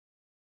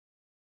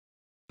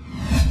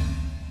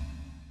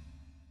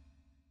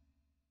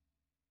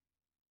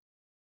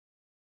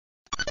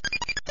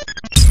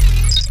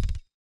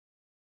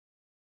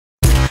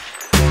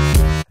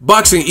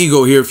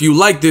Boxingego here. If you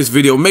like this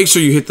video, make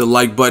sure you hit the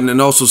like button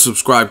and also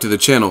subscribe to the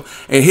channel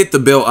and hit the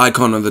bell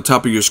icon on the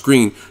top of your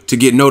screen to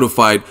get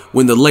notified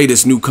when the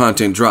latest new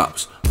content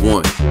drops.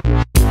 1.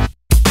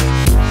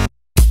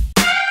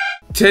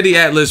 Teddy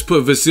Atlas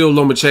put Vasyl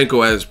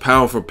Lomachenko as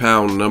pound for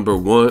pound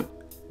 #1.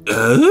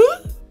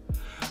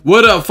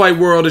 What up, fight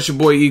world? It's your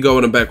boy Ego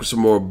and I'm back with some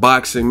more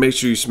boxing. Make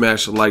sure you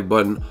smash the like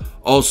button.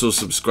 Also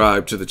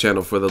subscribe to the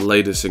channel for the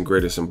latest and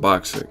greatest in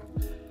boxing.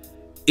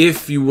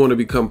 If you want to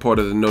become part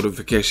of the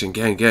notification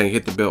gang,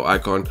 hit the bell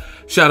icon.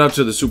 Shout out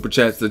to the super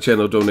chats, the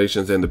channel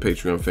donations, and the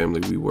Patreon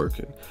family we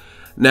working.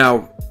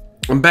 Now,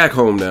 I'm back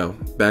home now,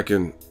 back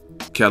in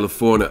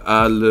California.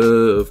 I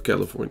love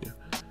California.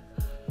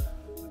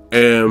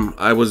 And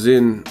I was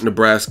in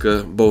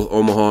Nebraska, both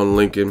Omaha and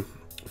Lincoln,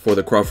 for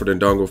the Crawford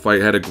and Dongo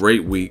fight. Had a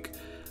great week.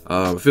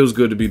 It feels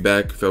good to be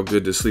back. Felt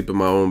good to sleep in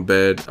my own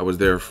bed. I was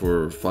there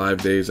for 5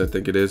 days, I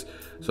think it is.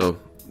 So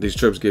these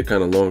trips get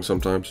kind of long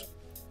sometimes.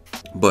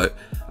 But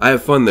I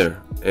had fun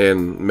there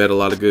and met a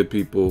lot of good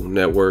people,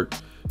 networked,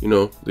 you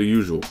know, the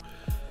usual.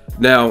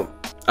 Now,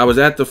 I was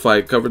at the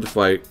fight, covered the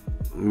fight,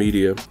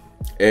 media,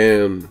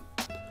 and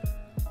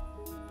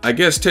I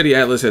guess Teddy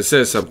Atlas has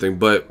said something,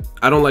 but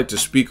I don't like to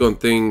speak on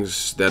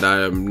things that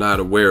I am not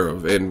aware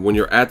of. And when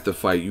you're at the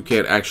fight, you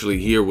can't actually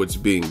hear what's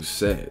being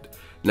said.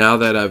 Now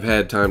that I've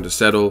had time to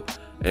settle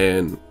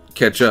and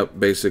catch up,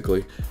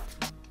 basically,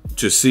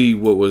 to see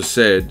what was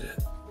said,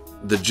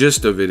 the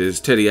gist of it is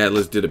Teddy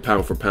Atlas did a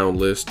pound for pound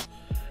list,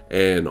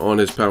 and on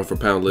his pound for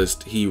pound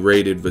list, he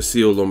rated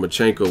Vasyl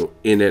Lomachenko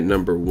in at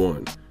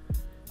 #1.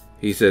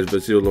 He says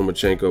Vasyl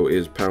Lomachenko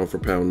is pound for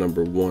pound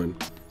 #1.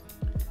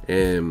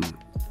 And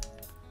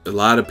a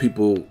lot of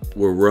people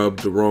were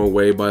rubbed the wrong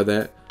way by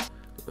that.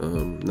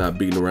 Not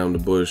beating around the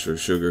bush or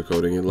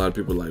sugarcoating. And a lot of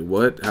people are like,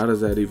 what? How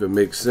does that even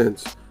make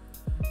sense?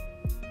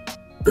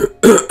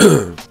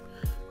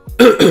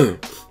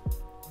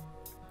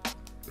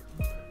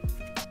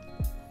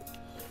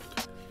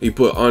 He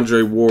put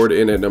Andre Ward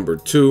in at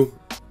 #2,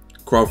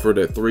 Crawford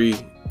at 3,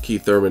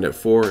 Keith Thurman at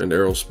 4, and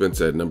Errol Spence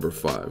at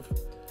 #5,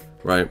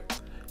 right?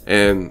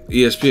 And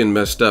ESPN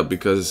messed up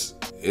because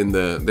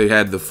they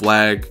had the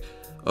flag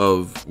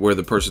of where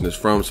the person is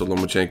from. So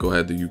Lomachenko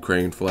had the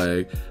Ukraine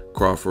flag,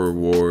 Crawford,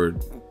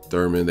 Ward,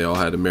 Thurman, they all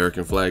had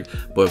American flag.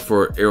 But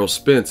for Errol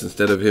Spence,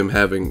 instead of him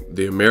having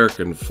the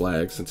American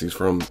flag, since he's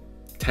from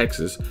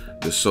Texas,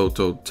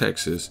 DeSoto,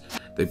 Texas,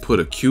 they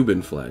put a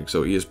Cuban flag.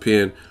 So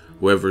ESPN,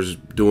 whoever's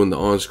doing the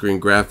on-screen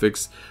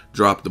graphics,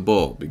 dropped the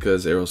ball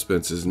because Errol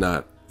Spence is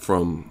not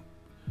from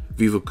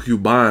Viva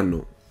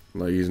Cubano.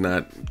 Like, he's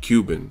not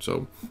Cuban,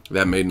 so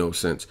that made no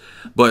sense.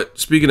 But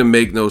speaking of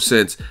make no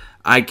sense,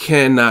 I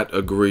cannot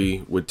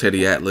agree with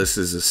Teddy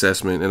Atlas's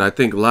assessment, and I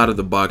think a lot of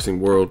the boxing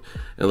world,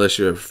 unless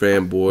you're a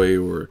fanboy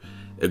or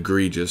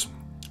egregious,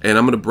 and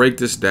I'm going to break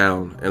this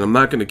down, and I'm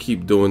not going to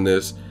keep doing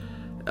this.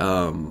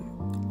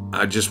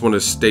 I just want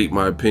to state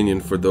my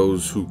opinion for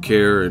those who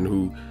care and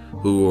who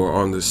are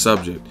on this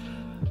subject.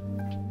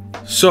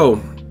 So,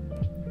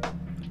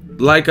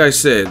 like I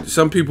said,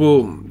 some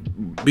people,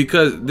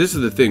 because this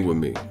is the thing with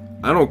me,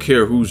 I don't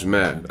care who's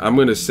mad. I'm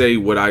going to say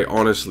what I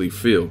honestly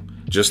feel.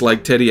 Just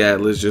like Teddy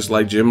Atlas, just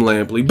like Jim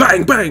Lampley,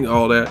 bang, bang,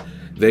 all that.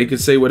 They can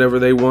say whatever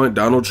they want.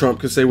 Donald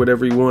Trump can say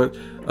whatever he wants.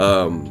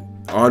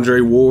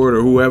 Andre Ward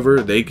or whoever,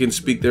 they can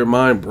speak their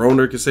mind.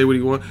 Broner can say what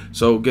he wants.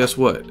 So guess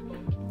what?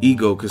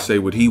 Ego can say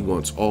what he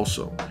wants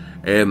also.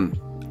 And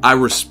I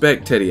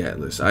respect Teddy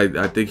Atlas.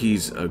 I think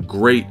he's a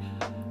great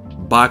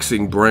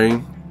boxing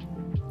brain.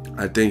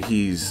 I think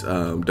he's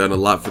done a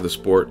lot for the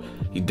sport.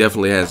 He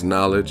definitely has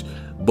knowledge.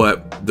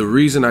 But the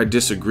reason I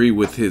disagree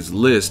with his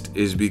list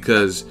is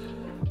because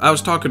I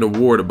was talking to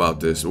Ward about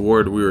this.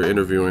 Ward, we were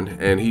interviewing,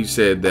 and he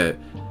said that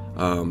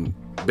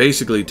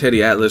basically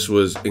Teddy Atlas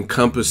was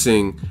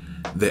encompassing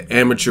the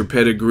amateur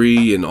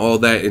pedigree and all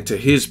that into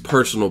his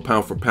personal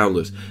pound for pound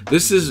list.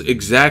 This is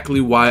exactly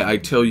why I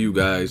tell you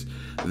guys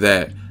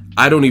that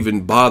I don't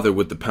even bother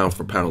with the pound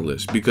for pound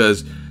list,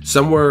 because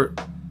someone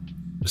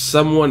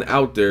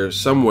out there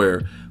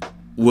somewhere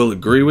will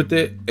agree with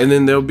it, and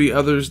then there'll be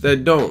others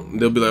that don't.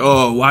 They'll be like,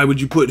 oh, why would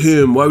you put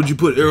him? Why would you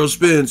put Errol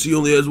Spence? He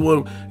only has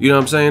one. You know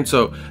what I'm saying?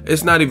 So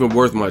it's not even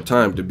worth my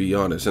time, to be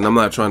honest. And I'm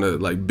not trying to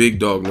like big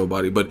dog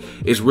nobody, but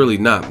it's really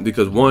not,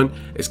 because 1,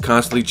 it's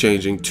constantly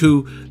changing.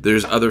 2,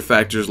 there's other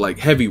factors like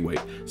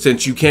heavyweight.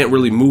 Since you can't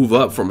really move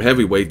up from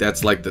heavyweight,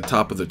 that's like the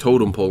top of the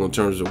totem pole in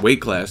terms of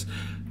weight class.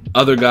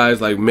 Other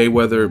guys like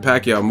Mayweather and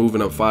Pacquiao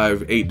moving up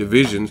 5, 8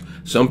 divisions,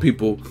 some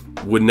people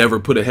would never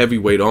put a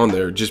heavyweight on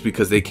there just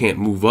because they can't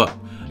move up.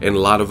 And a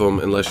lot of them,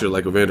 unless you're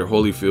like Evander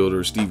Holyfield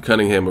or Steve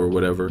Cunningham or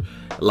whatever,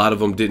 a lot of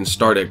them didn't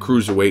start at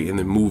cruiserweight and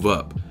then move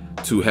up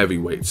to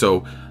heavyweight.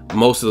 So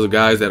most of the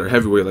guys that are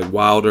heavyweight, like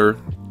Wilder,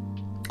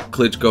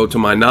 Klitschko, to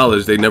my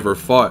knowledge, they never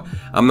fought.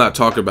 I'm not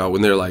talking about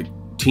when they're like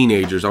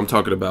teenagers. I'm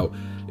talking about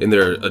in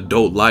their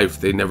adult life,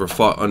 they never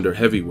fought under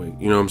heavyweight.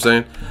 You know what I'm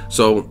saying?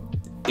 So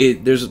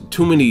there's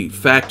too many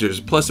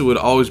factors. Plus, it would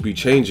always be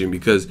changing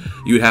because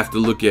you'd have to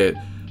look at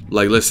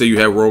Like, let's say you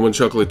had Roman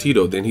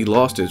Chocolatito, then he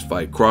lost his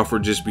fight.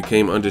 Crawford just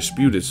became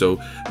undisputed. So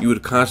you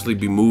would constantly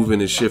be moving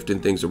and shifting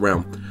things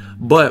around.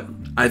 But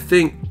I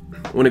think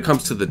when it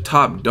comes to the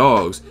top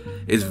dogs,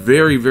 it's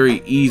very,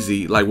 very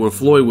easy. Like when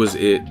Floyd was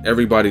it,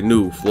 everybody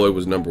knew Floyd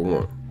was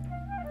 #1.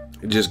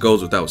 It just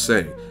goes without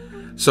saying.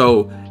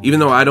 So even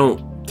though I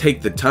don't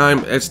take the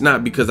time, it's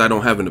not because I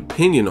don't have an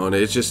opinion on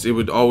it. It's just,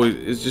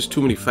 it's just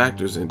too many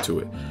factors into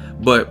it.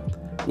 But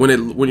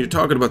when you're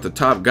talking about the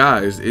top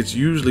guys, it's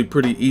usually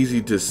pretty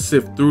easy to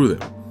sift through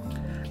them.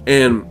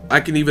 And I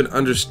can even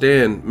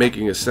understand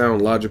making a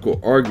sound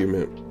logical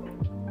argument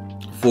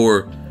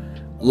for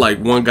like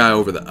one guy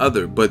over the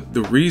other. But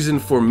the reason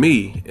for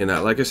me, and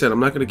like I said, I'm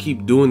not going to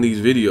keep doing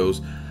these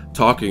videos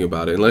talking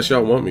about it unless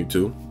y'all want me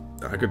to.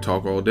 I could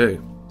talk all day.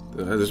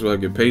 That's what I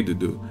get paid to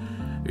do.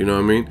 You know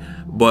what I mean?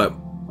 But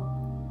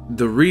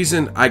the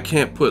reason I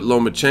can't put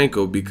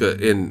Lomachenko,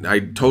 because, and I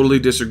totally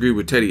disagree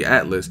with Teddy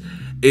Atlas,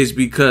 is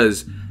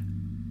because,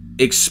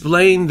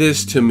 explain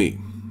this to me.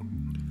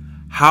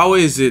 How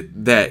is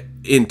it that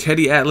in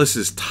Teddy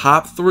Atlas's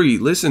top 3,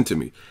 listen to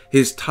me,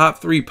 his top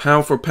 3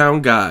 pound for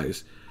pound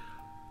guys,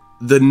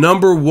 the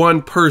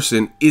 #1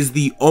 person is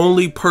the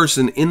only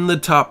person in the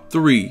top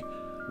 3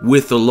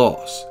 with a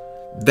loss?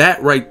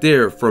 That right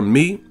there, from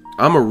me,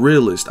 I'm a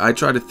realist. I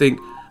try to think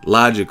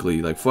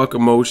logically, like fuck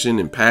emotion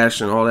and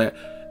passion, all that,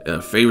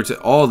 favorites,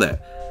 all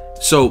that.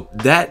 So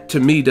that to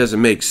me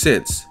doesn't make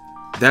sense.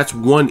 That's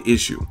one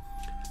issue.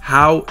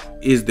 How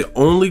is the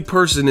only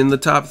person in the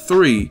top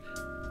 3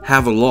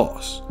 have a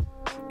loss?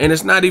 And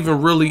it's not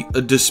even really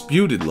a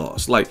disputed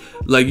loss. Like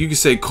you could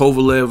say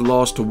Kovalev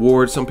lost to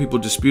Ward. Some people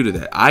disputed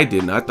that. I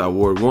didn't. I thought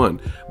Ward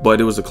won.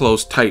 But it was a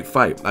close, tight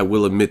fight. I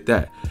will admit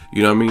that.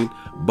 You know what I mean?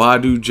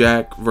 Badu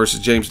Jack versus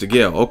James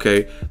DeGale.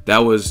 Okay, that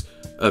was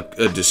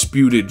a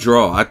disputed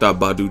draw. I thought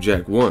Badu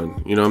Jack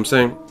won. You know what I'm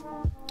saying?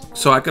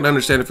 So I can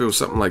understand if it was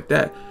something like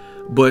that.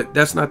 But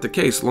that's not the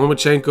case.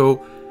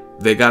 Lomachenko,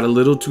 they got a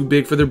little too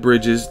big for their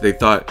bridges. They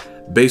thought,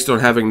 based on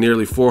having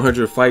nearly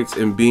 400 fights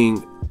and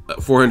being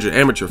 400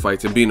 amateur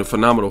fights and being a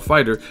phenomenal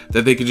fighter,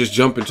 that they could just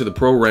jump into the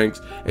pro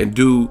ranks and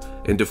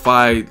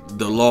defy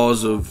the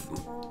laws of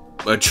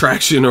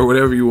attraction or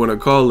whatever you want to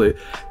call it,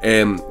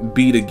 and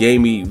beat a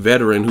gamey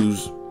veteran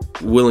who's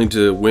willing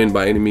to win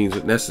by any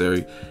means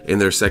necessary in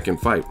their second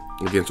fight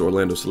against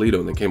Orlando Salido,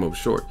 and they came up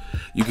short.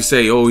 You could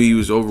say, oh, he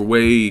was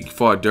overweight, he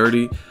fought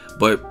dirty,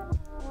 but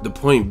the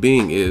point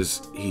being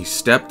is he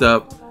stepped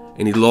up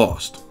and he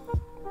lost.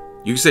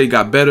 You can say he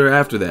got better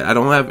after that. I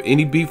don't have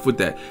any beef with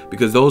that,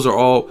 because those are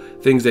all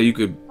things that you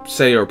could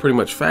say are pretty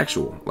much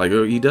factual. Like,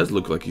 he does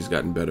look like he's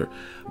gotten better.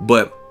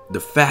 But the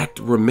fact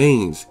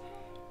remains,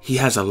 he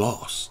has a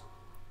loss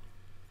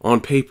on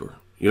paper.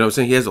 You know what I'm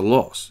saying? He has a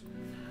loss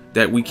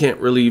that we can't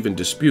really even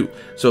dispute.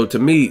 So to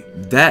me,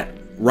 that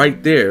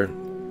right there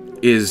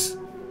is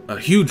a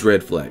huge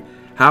red flag.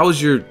 How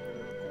is your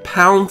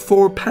pound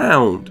for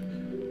pound,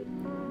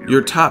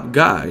 your top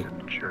guy,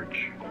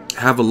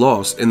 have a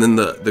loss, and then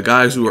the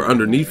guys who are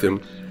underneath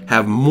him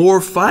have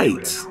more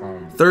fights,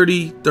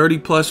 30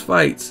 plus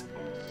fights,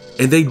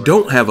 and they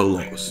don't have a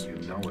loss?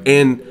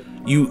 And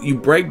you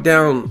break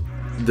down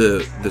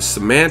the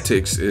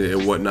semantics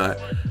and whatnot.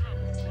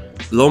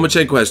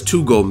 Lomachenko has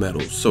 2 gold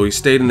medals, so he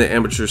stayed in the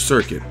amateur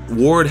circuit.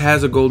 Ward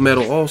has a gold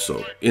medal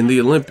also in the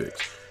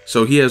Olympics,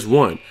 so he has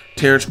 1.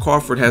 Terence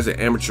Crawford has an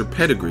amateur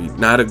pedigree,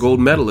 not a gold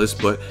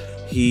medalist, but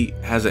he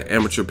has an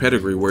amateur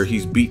pedigree where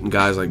he's beaten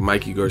guys like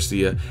Mikey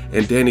Garcia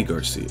and Danny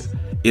Garcia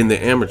in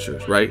the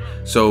amateurs, right?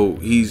 So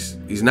he's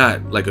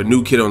not like a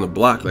new kid on the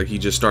block, like he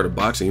just started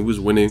boxing. He was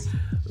winning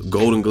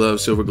golden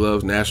gloves, silver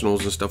gloves,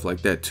 nationals and stuff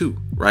like that too,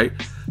 right?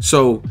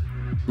 So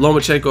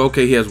Lomachenko,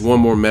 okay, he has 1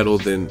 more medal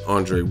than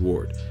Andre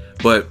Ward,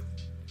 but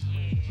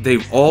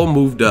they've all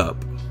moved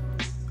up.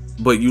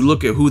 But you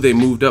look at who they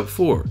moved up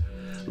for.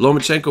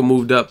 Lomachenko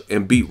moved up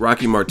and beat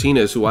Rocky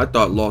Martinez, who I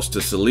thought lost to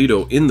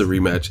Salido in the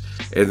rematch,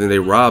 and then they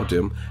robbed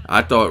him.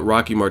 I thought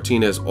Rocky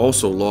Martinez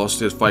also lost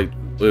his fight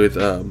with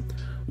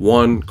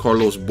Juan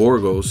Carlos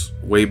Burgos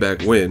way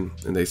back when,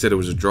 and they said it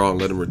was a draw and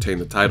let him retain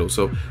the title.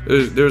 So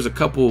there's a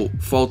couple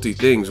faulty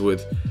things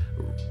with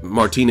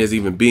Martinez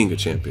even being a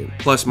champion.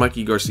 Plus,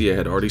 Mikey Garcia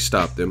had already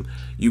stopped him.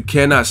 You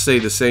cannot say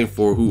the same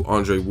for who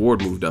Andre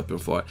Ward moved up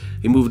and fought.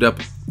 He moved up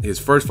his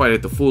first fight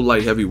at the full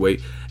light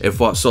heavyweight and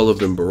fought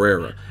Sullivan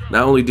Barrera.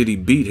 Not only did he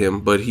beat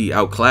him, but he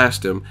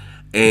outclassed him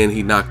and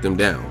he knocked him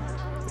down,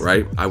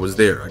 right? I was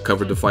there. I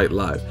covered the fight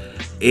live.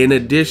 In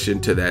addition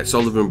to that,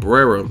 Sullivan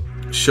Barrera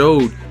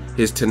showed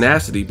his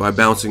tenacity by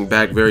bouncing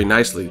back very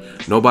nicely.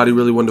 Nobody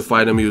really wanted to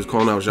fight him. He was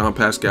calling out Jean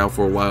Pascal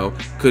for a while.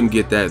 Couldn't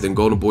get that. Then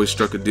Golden Boy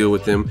struck a deal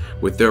with him,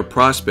 with their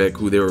prospect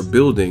who they were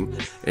building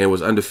and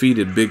was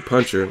undefeated, Big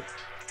Puncher,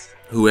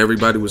 who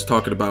everybody was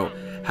talking about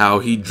how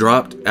he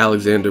dropped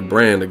Alexander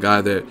Brand, a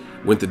guy that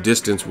went the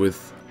distance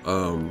with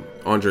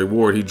Andre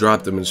Ward. He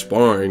dropped him in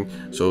sparring.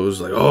 So it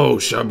was like, oh,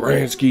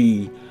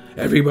 Shabransky,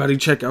 everybody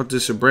check out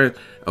this Shabransky.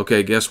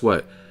 Okay, guess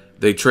what?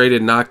 They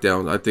traded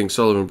knockdowns. I think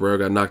Sullivan Barrera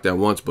got knocked down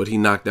once, but he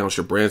knocked down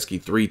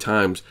Shabransky 3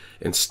 times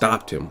and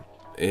stopped him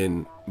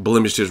and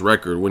blemished his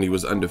record when he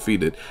was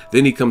undefeated.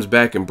 Then he comes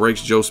back and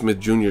breaks Joe Smith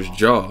Jr.'s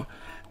jaw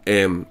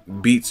and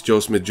beats Joe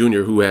Smith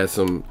Jr., who had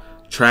some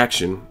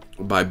traction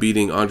by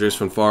beating Andres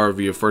Fanfare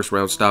via first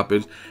round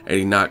stoppage, and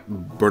he knocked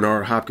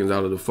Bernard Hopkins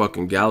out of the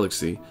fucking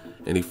galaxy,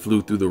 and he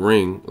flew through the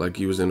ring like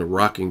he was in a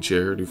rocking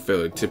chair. He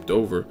fell, it tipped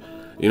over.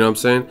 You know what I'm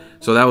saying?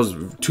 So that was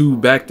 2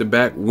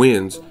 back-to-back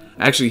wins.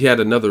 Actually, he had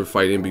another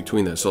fight in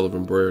between that,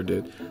 Sullivan Barrera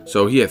did.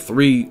 So he had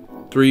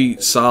three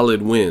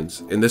solid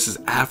wins, and this is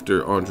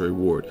after Andre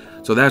Ward.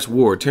 So that's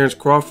Ward. Terence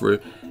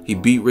Crawford, he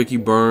beat Ricky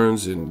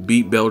Burns and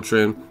beat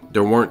Beltran.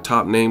 There weren't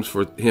top names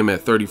for him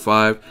at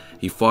 35.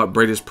 He fought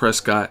Bradis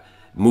Prescott,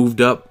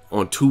 moved up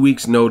on 2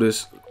 weeks'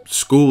 notice,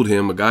 schooled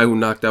him, a guy who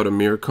knocked out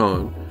Amir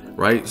Khan,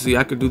 right? See,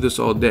 I could do this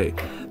all day.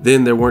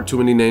 Then there weren't too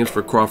many names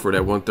for Crawford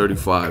at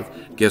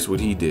 135. Guess what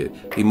he did?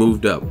 He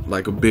moved up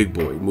like a big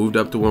boy. Moved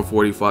up to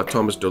 145.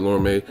 Thomas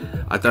Delorme.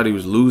 I thought he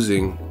was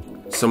losing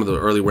some of the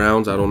early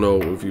rounds. I don't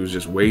know if he was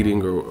just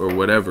waiting or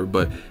whatever,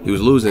 but he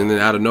was losing. And then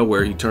out of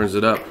nowhere, he turns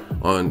it up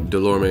on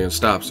Delorme and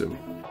stops him,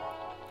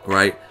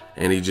 right?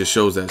 And he just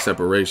shows that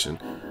separation.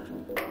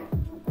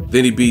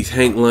 Then he beats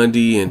Hank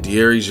Lundy and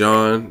Thierry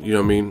Jean. You know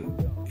what I mean?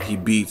 He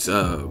beats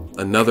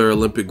another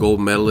Olympic gold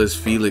medalist,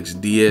 Felix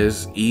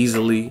Diaz,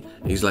 easily.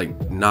 He's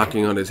like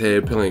knocking on his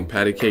head, playing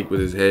patty cake with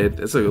his head.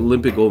 That's an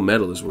Olympic gold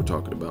medalist we're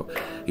talking about.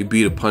 He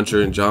beat a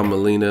puncher, and John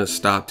Molina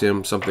stopped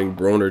him, something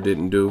Broner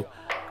didn't do.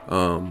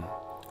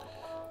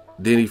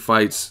 Then he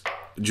fights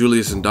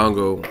Julius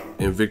Ndongo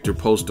and Victor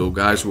Postal,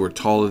 guys who are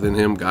taller than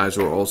him, guys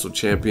who are also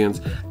champions,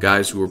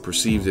 guys who are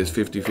perceived as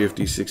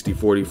 50-50,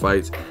 60-40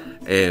 fights.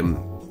 And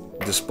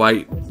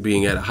despite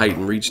being at a height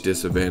and reach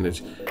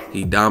disadvantage,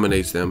 he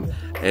dominates them,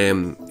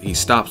 and he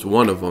stops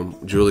one of them,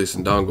 Julius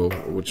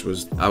Ndongo, which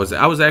was I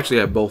was actually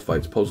at both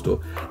fights,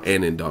 Postal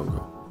and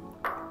Ndongo,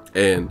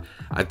 and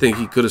I think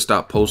he could have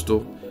stopped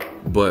Postal,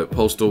 but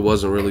Postal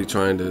wasn't really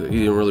trying to. He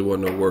didn't really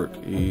want no work.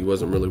 He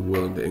wasn't really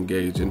willing to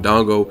engage. And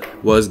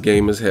Ndongo was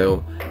game as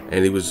hell,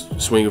 and he was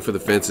swinging for the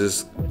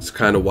fences. It's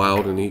kind of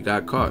wild, and he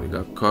got caught. He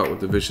got caught with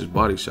the vicious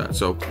body shot.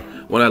 So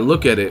when I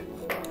look at it,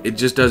 it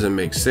just doesn't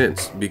make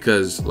sense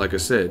because, like I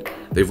said,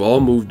 they've all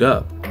moved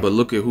up, but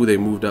look at who they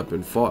moved up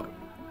and fought.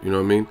 You know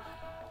what I mean?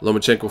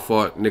 Lomachenko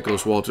fought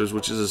Nicholas Walters,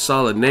 which is a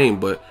solid name,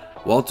 but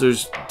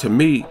Walters, to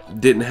me,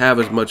 didn't have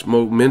as much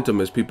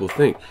momentum as people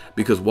think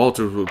because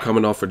Walters was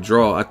coming off a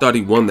draw. I thought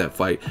he won that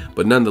fight,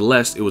 but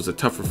nonetheless, it was a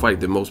tougher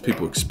fight than most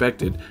people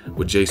expected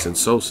with Jason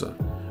Sosa,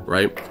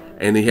 right?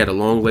 And he had a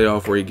long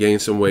layoff where he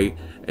gained some weight,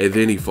 and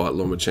then he fought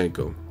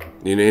Lomachenko.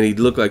 You know, and he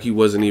looked like he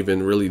wasn't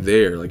even really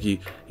there. Like he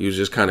was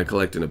just kind of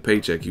collecting a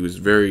paycheck. He was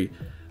very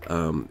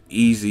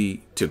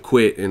easy to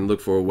quit and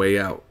look for a way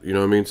out. You know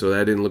what I mean? So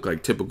that didn't look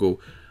like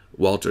typical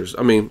Walters.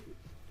 I mean,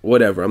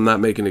 whatever. I'm not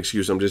making an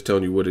excuse. I'm just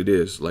telling you what it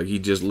is. Like, he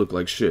just looked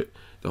like shit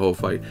the whole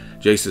fight.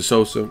 Jason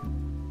Sosa,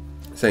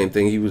 same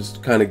thing. He was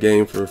kind of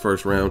game for the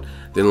first round.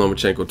 Then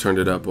Lomachenko turned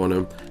it up on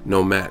him.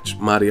 No match.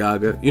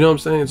 Mariaga. You know what I'm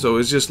saying? So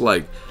it's just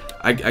like,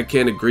 I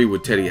can't agree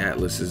with Teddy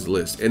Atlas's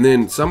list. And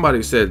then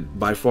somebody said,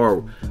 by far,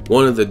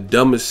 one of the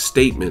dumbest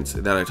statements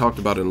that I talked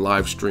about in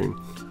live stream.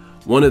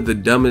 One of the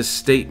dumbest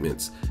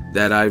statements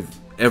that I've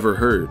ever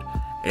heard.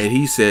 And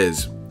he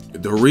says,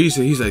 the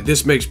reason, he's like,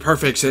 this makes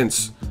perfect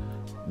sense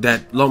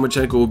that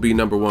Lomachenko will be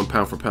 #1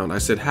 pound for pound. I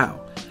said,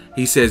 how?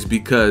 He says,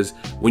 because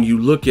when you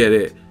look at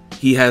it,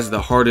 he has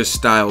the hardest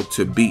style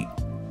to beat.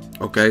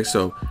 Okay,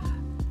 so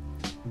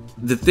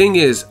the thing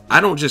is, I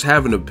don't just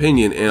have an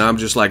opinion and I'm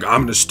just like,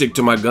 I'm gonna stick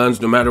to my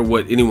guns no matter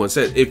what anyone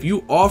says. If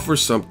you offer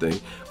something,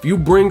 if you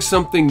bring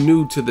something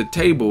new to the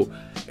table,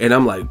 and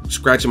I'm like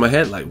scratching my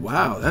head like,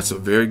 wow, that's a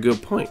very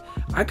good point.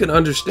 I can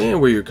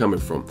understand where you're coming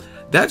from.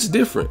 That's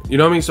different. You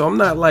know what I mean? So I'm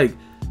not like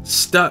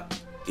stuck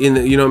in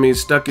the, you know what I mean,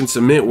 stuck in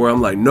cement where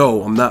I'm like,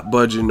 no, I'm not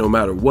budging no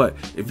matter what.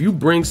 If you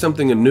bring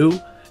something new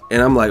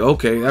and I'm like,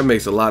 okay, that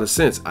makes a lot of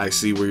sense. I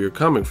see where you're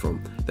coming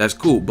from. That's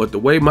cool. But the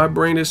way my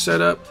brain is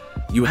set up,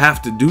 you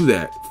have to do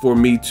that for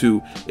me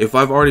to, if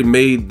I've already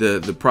made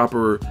the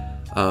proper,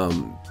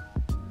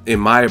 in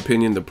my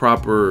opinion, the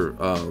proper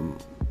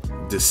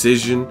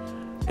decision,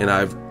 and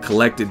I've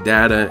collected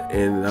data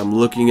and I'm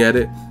looking at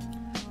it,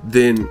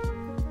 then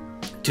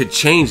to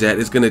change that,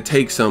 it's going to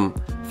take some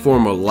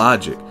form of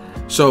logic.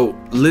 So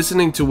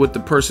listening to what the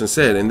person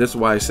said, and this is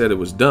why I said it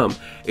was dumb,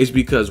 is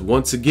because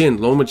once again,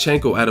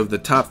 Lomachenko, out of the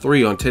top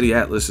 3 on Teddy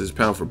Atlas's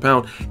pound for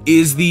pound,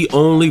 is the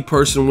only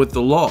person with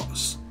the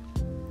loss.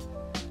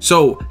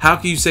 So how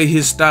can you say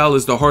his style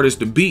is the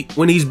hardest to beat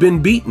when he's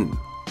been beaten?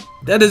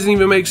 That doesn't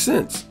even make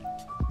sense.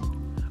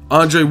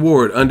 Andre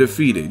Ward,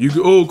 undefeated. You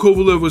go, oh,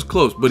 Kovalev was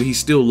close, but he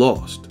still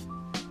lost.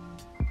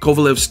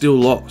 Kovalev still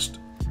lost.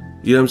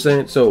 You know what I'm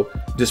saying? So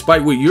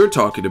despite what you're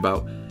talking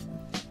about,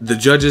 the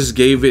judges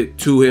gave it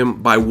to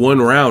him by 1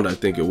 round, I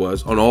think it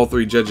was, on all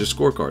 3 judges'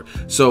 scorecard.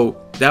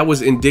 So that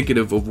was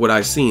indicative of what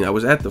I seen. I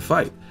was at the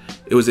fight.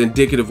 It was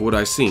indicative of what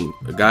I seen.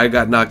 A guy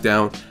got knocked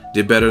down,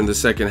 did better in the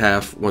second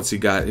half once he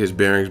got his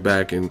bearings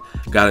back and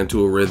got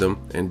into a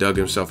rhythm and dug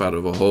himself out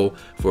of a hole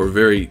for a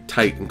very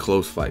tight and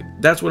close fight.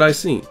 That's what I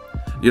seen.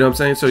 You know what I'm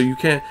saying? So you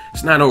can't,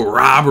 it's not a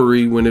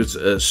robbery when it's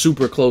a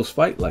super close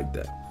fight like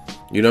that.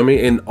 You know what I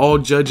mean? And all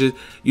judges,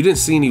 you didn't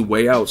see any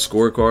way out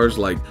scorecards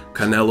like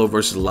Canelo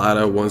versus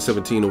Lara,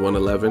 117 to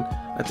 111.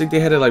 I think they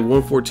had it like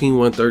 114,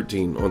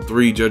 113 on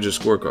 3 judges'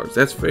 scorecards.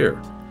 That's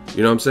fair.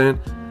 You know what I'm saying?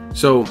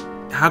 So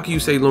how can you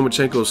say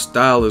Lomachenko's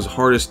style is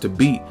hardest to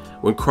beat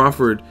when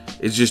Crawford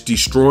is just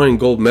destroying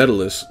gold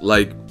medalists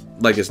like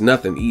it's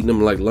nothing, eating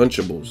them like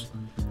Lunchables?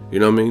 You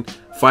know what I mean?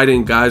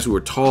 Fighting guys who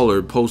are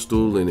taller,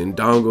 Postal and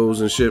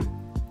Indongos and shit,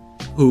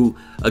 who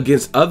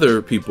against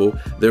other people,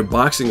 their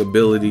boxing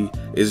ability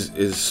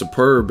is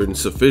superb and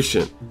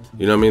sufficient.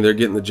 You know what I mean? They're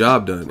getting the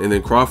job done. And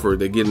then Crawford,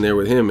 they get in there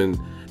with him and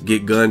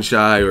get gun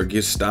shy or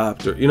get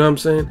stopped, or, you know what I'm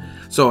saying?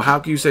 So how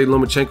can you say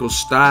Lomachenko's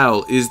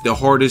style is the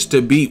hardest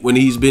to beat when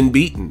he's been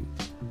beaten?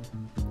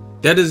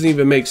 That doesn't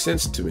even make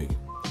sense to me.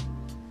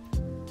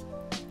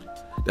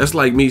 That's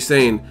like me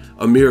saying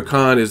Amir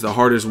Khan is the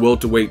hardest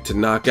welterweight to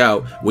knock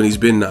out when he's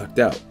been knocked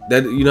out.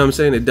 That, you know what I'm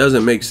saying? It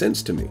doesn't make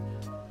sense to me.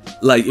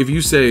 Like if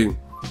you say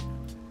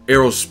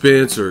Errol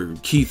Spence or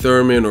Keith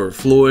Thurman or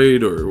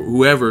Floyd or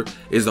whoever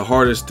is the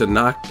hardest to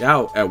knock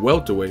out at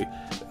welterweight,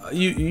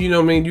 you know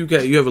what I mean? You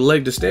have a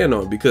leg to stand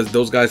on because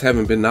those guys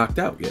haven't been knocked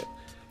out yet.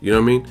 You know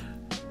what I mean?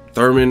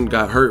 Thurman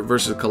got hurt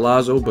versus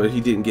Collazo, but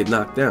he didn't get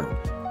knocked down.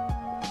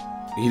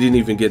 He didn't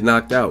even get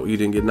knocked out. He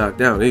didn't get knocked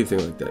down, anything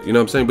like that. You know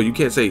what I'm saying? But you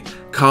can't say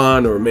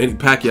Khan or Manny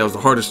Pacquiao is the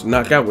hardest to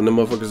knock out when the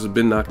motherfuckers have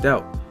been knocked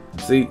out.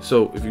 See?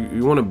 So if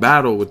you want to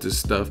battle with this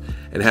stuff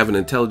and have an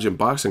intelligent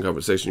boxing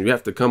conversation, you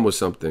have to come with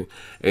something.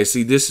 And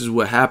see, this is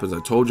what happens.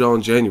 I told y'all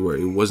in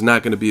January, it was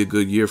not going to be a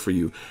good year for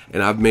you.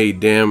 And I've made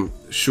damn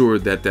sure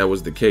that that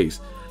was the case.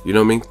 You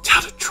know what I mean?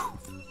 Tell the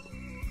truth.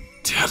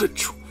 Tell the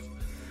truth.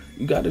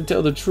 You got to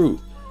tell the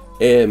truth.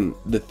 And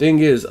the thing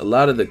is, a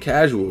lot of the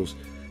casuals,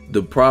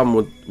 the problem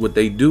with what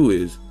they do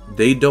is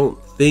they don't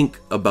think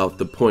about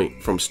the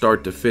point from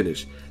start to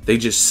finish. They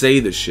just say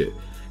the shit.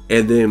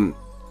 And then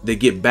they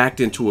get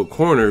backed into a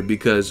corner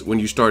because when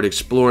you start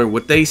exploring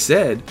what they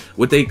said,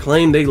 what they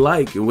claim they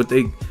like, and what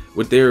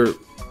they're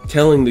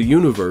telling the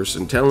universe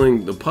and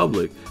telling the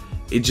public,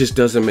 it just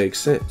doesn't make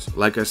sense.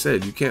 Like I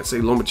said, you can't say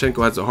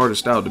Lomachenko has the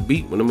hardest style to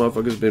beat when the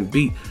motherfucker's been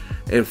beat.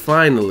 And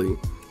finally,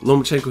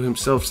 Lomachenko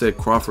himself said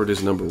Crawford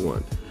is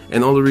 #1.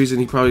 And the only reason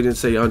he probably didn't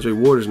say Andre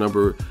Ward is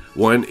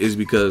 #1 is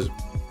because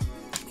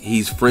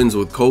he's friends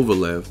with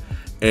Kovalev,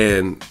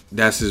 and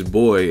that's his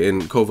boy,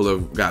 and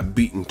Kovalev got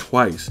beaten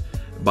twice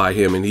by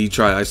him. And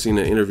I seen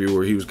an interview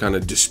where he was kind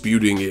of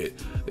disputing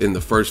it in the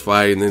first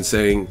fight and then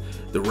saying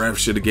the ref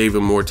should have gave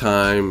him more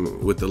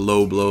time with the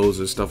low blows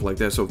and stuff like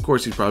that. So of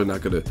course he's probably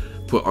not going to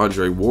put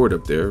Andre Ward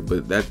up there,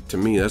 but that, to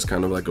me, that's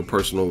kind of like a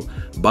personal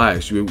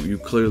bias. You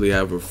clearly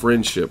have a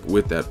friendship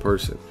with that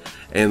person.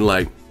 And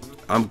like,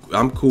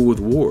 I'm cool with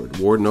Ward.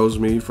 Ward knows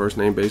me, first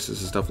name basis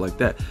and stuff like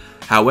that.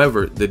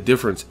 However, the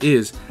difference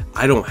is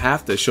I don't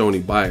have to show any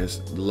bias.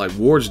 Like,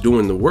 Ward's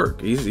doing the work.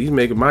 He's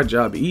making my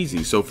job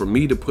easy. So for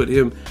me to put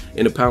him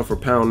in a pound for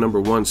pound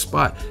 #1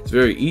 spot, it's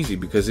very easy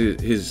because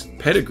his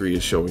pedigree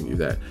is showing you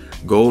that.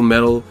 Gold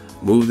medal,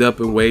 moved up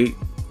in weight,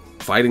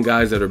 fighting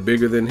guys that are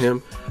bigger than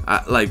him.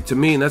 Like, to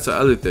me, and that's the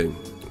other thing,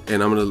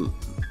 and I'm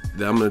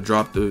gonna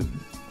drop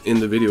in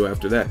the video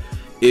after that,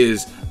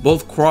 is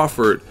both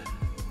Crawford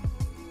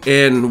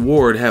and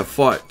Ward have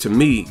fought, to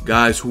me,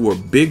 guys who are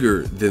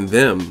bigger than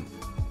them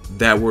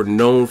that were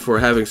known for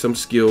having some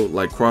skill,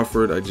 like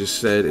Crawford, I just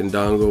said,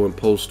 Indongo and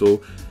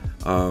Postal.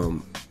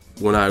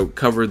 When I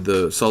covered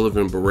the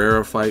Sullivan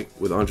Barrera fight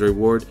with Andre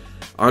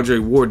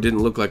Ward didn't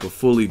look like a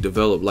fully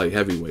developed light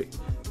heavyweight.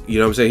 You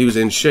know what I'm saying? He was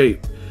in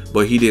shape,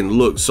 but he didn't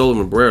look,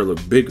 Sullivan Barrera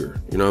looked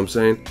bigger. You know what I'm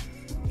saying?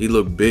 He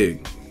looked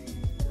big.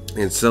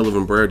 And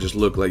Sullivan Barrera just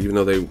looked like, even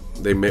though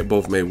they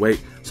both made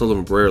weight,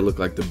 Sullivan Barrera looked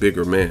like the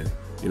bigger man.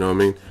 You know what I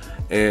mean?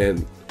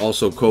 And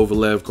also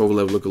Kovalev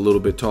looked a little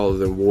bit taller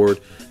than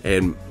Ward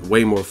and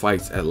way more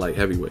fights at light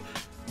heavyweight.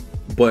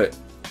 But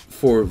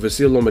for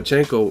Vasyl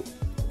Lomachenko,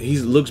 he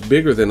looks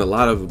bigger than a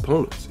lot of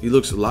opponents. He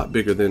looks a lot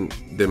bigger than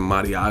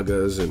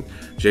Mariagas and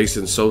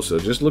Jason Sosa.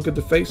 Just look at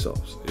the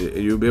face-offs.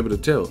 You'll be able to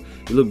tell.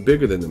 He looked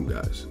bigger than them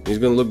guys. He's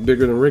going to look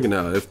bigger than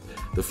Rigondeaux if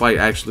the fight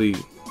actually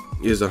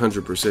is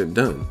 100%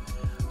 done.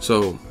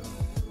 So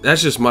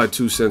that's just my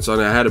 2 cents on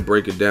it. I had to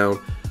break it down.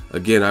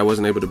 Again, I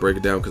wasn't able to break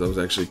it down because I was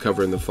actually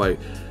covering the fight.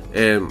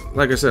 And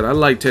like I said, I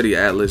like Teddy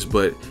Atlas,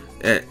 but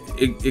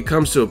it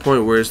comes to a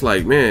point where it's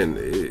like, man,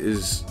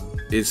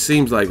 it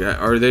seems like,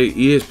 are they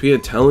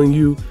ESPN telling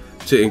you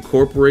to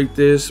incorporate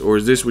this, or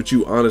is this what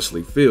you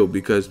honestly feel?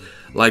 Because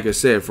like I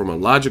said, from a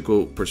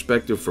logical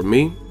perspective for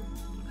me,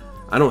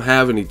 I don't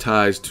have any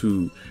ties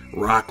to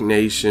Rock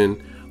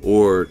Nation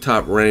or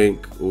Top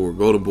Rank or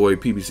Golden Boy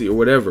PBC or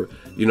whatever,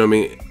 you know what I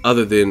mean,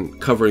 other than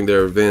covering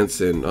their events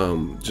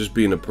and just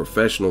being a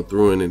professional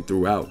through in and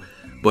throughout.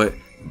 But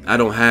I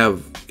don't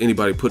have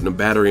anybody putting a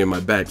battery in my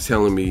back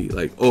telling me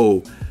like,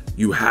 oh,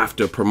 you have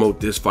to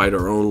promote this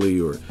fighter only,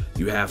 or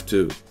you have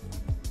to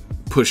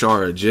push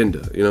our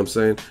agenda. You know what I'm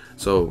saying?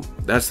 So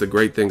that's the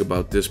great thing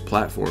about this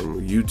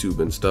platform, YouTube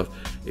and stuff,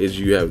 is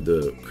you have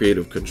the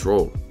creative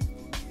control.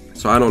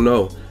 So I don't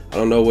know. I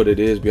don't know what it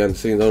is behind the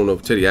scenes. I don't know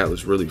if Teddy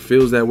Atlas really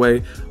feels that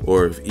way,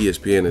 or if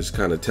ESPN is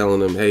kind of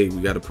telling him, hey,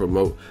 we got to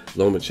promote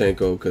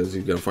Lomachenko because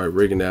he's going to fight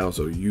Rigondeaux,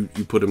 so you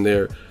put him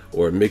there,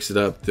 or mix it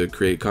up to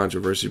create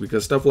controversy,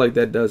 because stuff like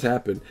that does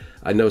happen.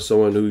 I know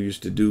someone who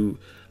used to do,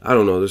 I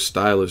don't know, they're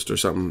stylist or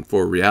something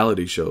for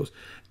reality shows,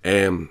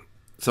 and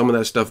some of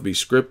that stuff be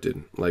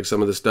scripted. Like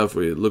some of the stuff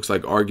where it looks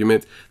like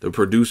argument, the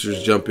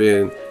producers jump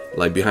in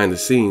like behind the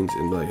scenes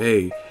and be like,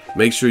 hey,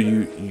 make sure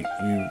you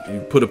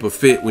put up a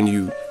fit when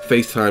you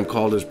FaceTime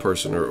call this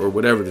person, or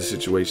whatever the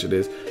situation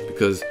is,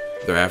 because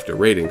they're after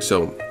ratings.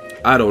 So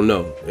I don't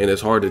know, and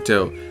it's hard to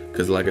tell,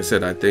 because like I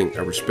said, I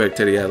respect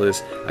Teddy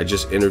Atlas. I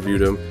just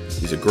interviewed him.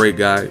 He's a great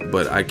guy,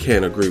 but I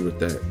can't agree with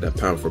that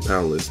pound for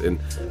pound list, and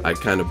I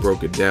kind of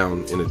broke it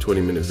down in a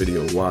 20-minute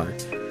video why.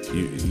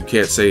 You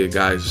can't say a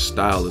guy's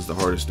style is the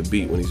hardest to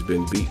beat when he's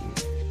been beaten.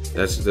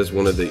 That's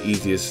one of the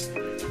easiest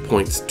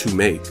points to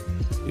make.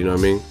 You know what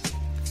I mean?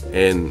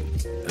 And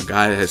a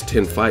guy that has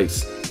 10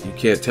 fights, you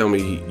can't tell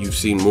me you've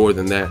seen more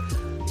than that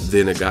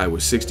than a guy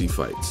with 60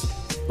 fights.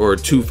 Or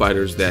two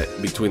fighters that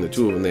between the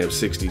two of them, they have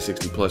 60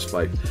 plus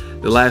fights.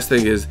 The last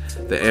thing is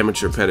the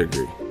amateur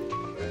pedigree.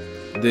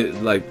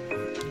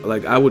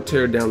 Like I would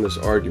tear down this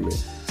argument.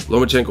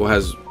 Lomachenko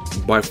has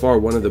by far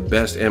one of the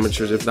best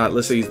amateurs, if not,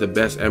 let's say he's the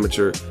best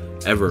amateur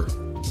ever.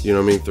 You know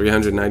what I mean?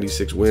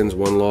 396 wins,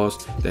 1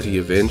 loss that he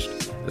avenged.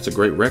 That's a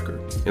great record.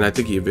 And I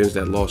think he avenged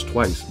that loss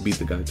twice, beat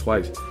the guy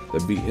twice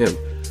that beat him,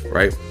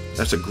 right?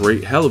 That's a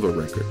great, hell of a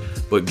record.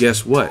 But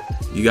guess what?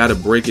 You got to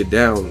break it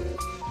down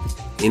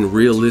in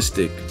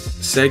realistic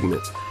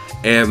segments.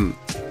 And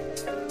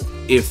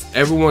if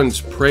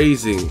everyone's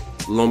praising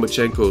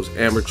Lomachenko's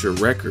amateur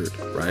record,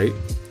 right?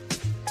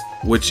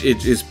 Which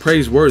it is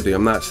praiseworthy,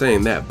 I'm not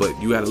saying that, but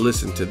you got to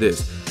listen to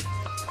this.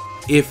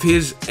 If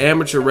his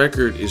amateur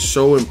record is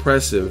so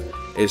impressive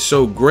and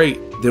so great,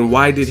 then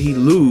why did he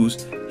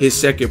lose his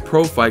second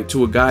pro fight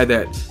to a guy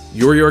that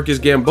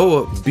Yuriorkis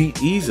Gamboa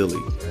beat easily?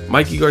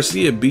 Mikey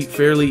Garcia beat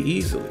fairly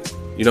easily.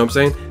 You know what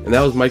I'm saying? And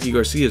that was Mikey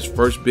Garcia's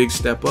first big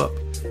step up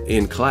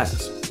in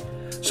class.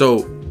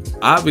 So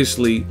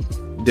obviously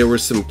there were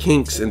some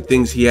kinks and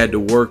things he had to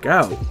work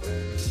out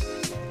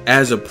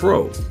as a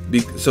pro.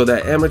 So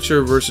that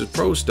amateur versus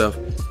pro stuff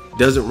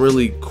doesn't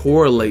really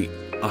correlate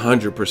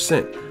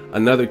 100%.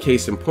 Another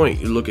case in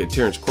point, you look at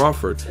Terence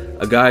Crawford,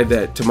 a guy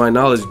that, to my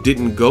knowledge,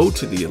 didn't go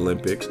to the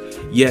Olympics,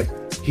 yet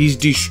he's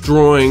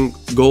destroying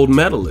gold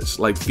medalists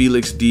like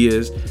Felix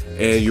Diaz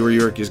and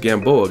Yuriorkis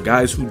Gamboa,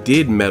 guys who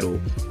did medal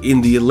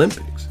in the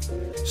Olympics.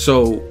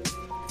 So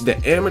the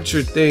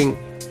amateur thing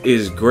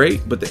is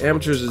great, but the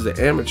amateurs is the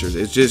amateurs.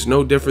 It's just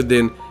no different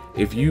than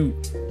if you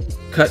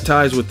cut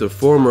ties with the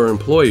former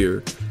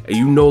employer and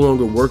you no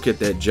longer work at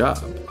that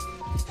job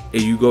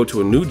and you go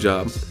to a new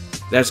job.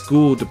 That's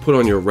cool to put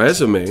on your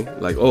resume,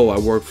 like, oh, I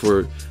work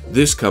for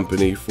this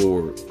company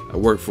I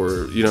work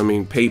for, you know what I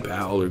mean,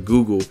 PayPal or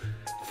Google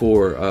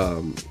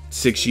for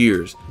 6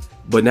 years.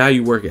 But now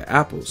you work at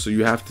Apple, so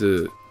you have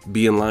to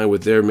be in line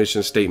with their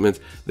mission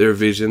statements, their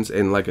visions,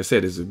 and like I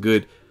said, it's a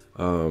good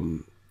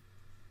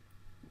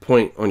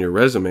point on your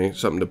resume,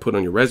 something to put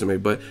on your resume,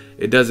 but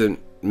it doesn't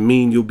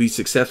mean you'll be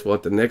successful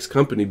at the next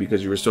company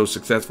because you were so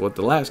successful at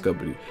the last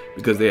company,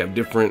 because they have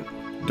different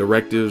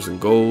directives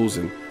and goals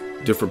and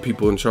different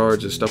people in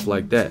charge and stuff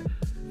like that.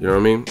 You know what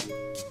I mean?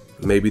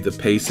 Maybe the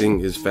pacing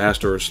is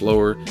faster or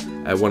slower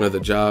at one of the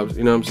jobs.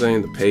 You know what I'm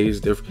saying? The pay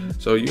is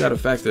different. So you got to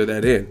factor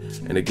that in.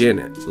 And again,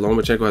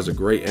 Lomachenko has a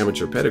great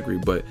amateur pedigree,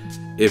 but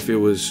if it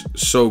was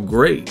so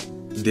great,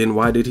 then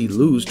why did he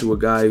lose to a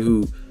guy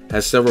who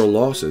has several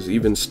losses,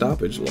 even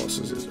stoppage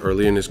losses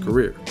early in his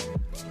career?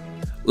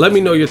 Let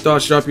me know your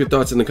thoughts. Drop your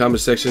thoughts in the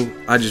comment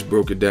section. I just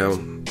broke it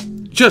down.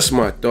 Just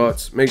my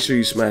thoughts. Make sure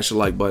you smash the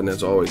like button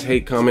as always.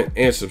 Hate, comment,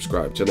 and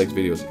subscribe. Till next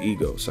video is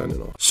Ego signing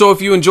off. So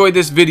if you enjoyed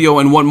this video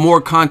and want more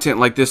content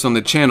like this on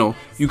the channel,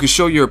 you can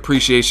show your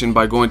appreciation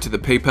by going to the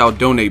PayPal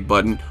donate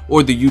button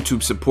or the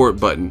YouTube support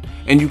button,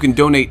 and you can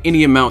donate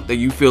any amount that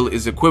you feel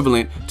is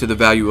equivalent to the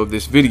value of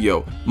this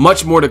video.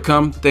 Much more to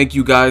come. Thank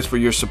you guys for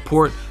your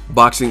support.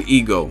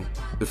 Boxingego,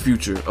 the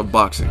future of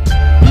boxing.